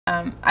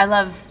I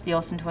love the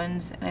Olsen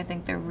twins, and I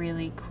think they're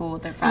really cool.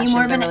 Their fashions are you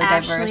more of are an really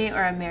Ashley diverse.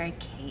 or a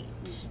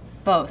Mary-Kate?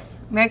 Both.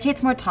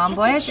 Mary-Kate's more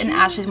tomboyish, and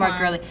Ashley's more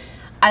girly.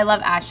 I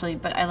love Ashley,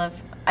 but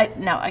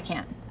no, I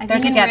can't. They're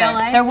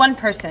together. They're one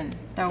person.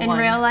 In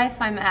real life,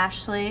 I'm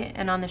Ashley,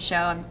 and on the show,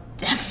 I'm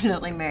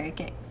definitely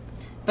Mary-Kate.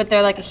 But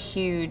they're like a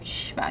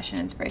huge fashion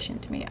inspiration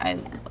to me.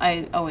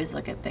 I always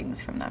look at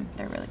things from them.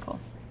 They're really cool.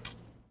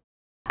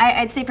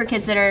 I'd say for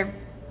kids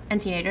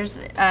and teenagers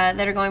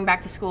that are going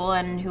back to school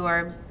and who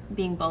are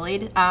being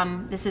bullied,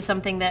 this is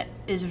something that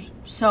is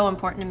so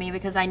important to me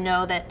because I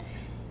know that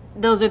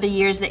those are the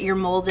years that you're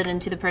molded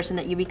into the person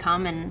that you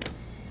become, and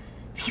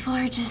people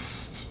are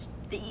just,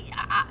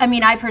 I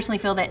mean, I personally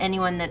feel that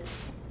anyone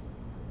that's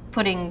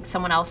putting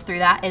someone else through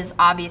that is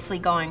obviously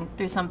going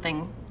through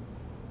something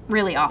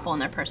really awful in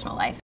their personal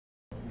life.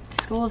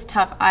 School is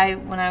tough.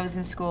 When I was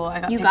in school,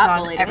 I got picked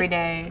on every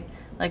day,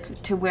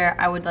 like to where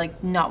I would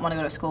like not want to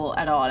go to school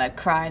at all, and I'd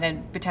cry and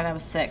I'd pretend I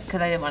was sick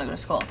because I didn't want to go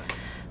to school.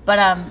 But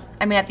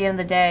I mean, at the end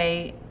of the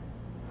day,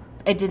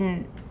 I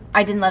didn't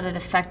let it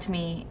affect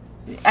me.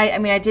 I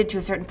mean, I did to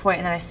a certain point,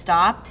 and then I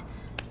stopped,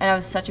 and I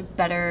was such a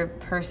better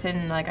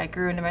person. Like, I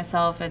grew into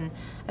myself, and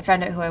I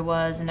found out who I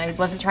was, and I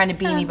wasn't trying to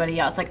be anybody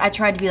else. Like, I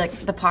tried to be like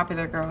the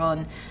popular girl,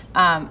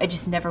 and it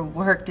just never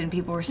worked, and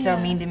people were so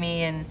mean to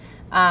me. And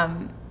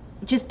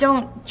just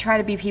don't try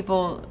to be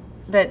people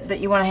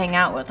that you want to hang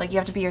out with. Like, you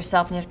have to be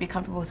yourself, and you have to be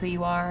comfortable with who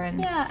you are. And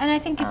yeah, and I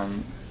think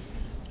it's.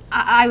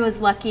 I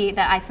was lucky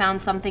that I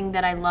found something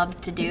that I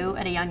loved to do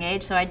at a young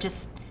age, so I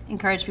just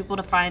encourage people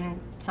to find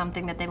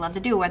something that they love to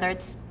do, whether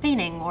it's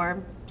painting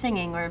or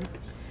singing or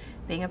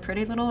being a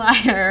pretty little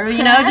liar,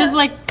 you know, just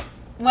like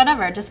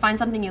whatever, just find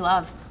something you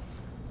love.